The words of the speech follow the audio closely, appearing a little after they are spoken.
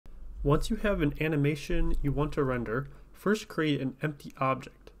Once you have an animation you want to render, first create an empty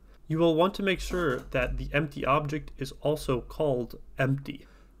object. You will want to make sure that the empty object is also called empty.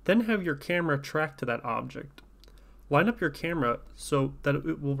 Then have your camera track to that object. Line up your camera so that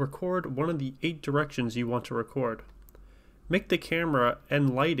it will record one of the 8 directions you want to record. Make the camera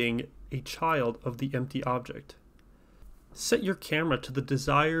and lighting a child of the empty object. Set your camera to the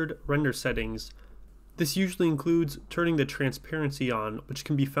desired render settings. This usually includes turning the transparency on, which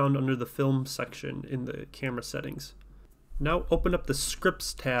can be found under the film section in the camera settings. Now open up the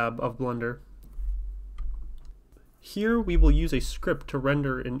Scripts tab of Blender. Here we will use a script to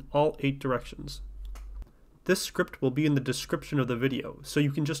render in all 8 directions. This script will be in the description of the video, so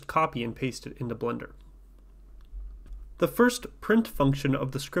you can just copy and paste it into Blender. The first print function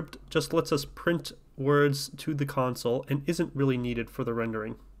of the script just lets us print words to the console and isn't really needed for the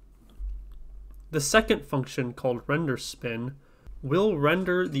rendering. The second function, called render spin, will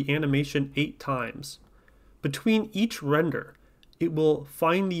render the animation 8 times. Between each render, it will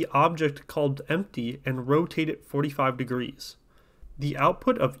find the object called empty and rotate it 45 degrees. The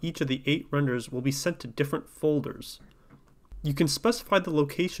output of each of the 8 renders will be sent to different folders. You can specify the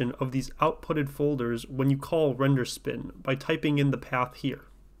location of these outputted folders when you call render spin by typing in the path here.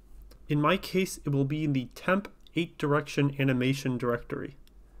 In my case, it will be in the temp 8 direction animation directory.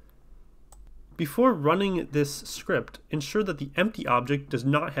 Before running this script, ensure that the empty object does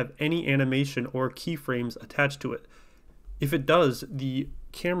not have any animation or keyframes attached to it. If it does, the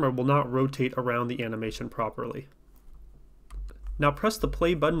camera will not rotate around the animation properly. Now press the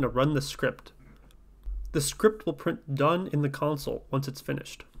play button to run the script. The script will print done in the console once it's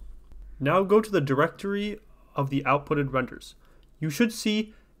finished. Now go to the directory of the outputted renders. You should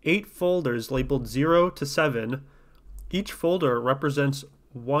see 8 folders labeled 0 to 7. Each folder represents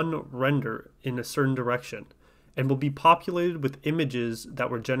one render in a certain direction and will be populated with images that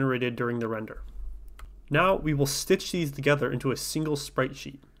were generated during the render. Now we will stitch these together into a single sprite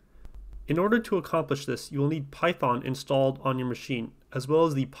sheet. In order to accomplish this, you will need Python installed on your machine, as well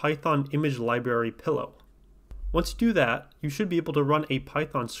as the Python image library Pillow. Once you do that, you should be able to run a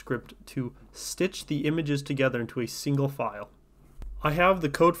Python script to stitch the images together into a single file. I have the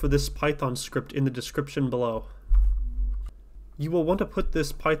code for this Python script in the description below. You will want to put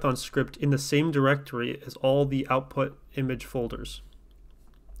this Python script in the same directory as all the output image folders.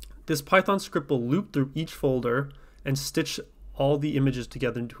 This Python script will loop through each folder and stitch all the images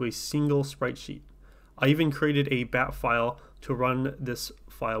together into a single sprite sheet. I even created a bat file to run this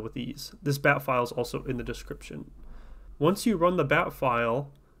file with ease. This bat file is also in the description. Once you run the bat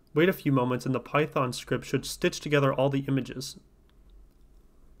file, wait a few moments and the Python script should stitch together all the images.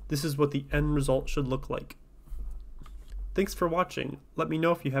 This is what the end result should look like. Thanks for watching. Let me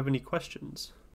know if you have any questions.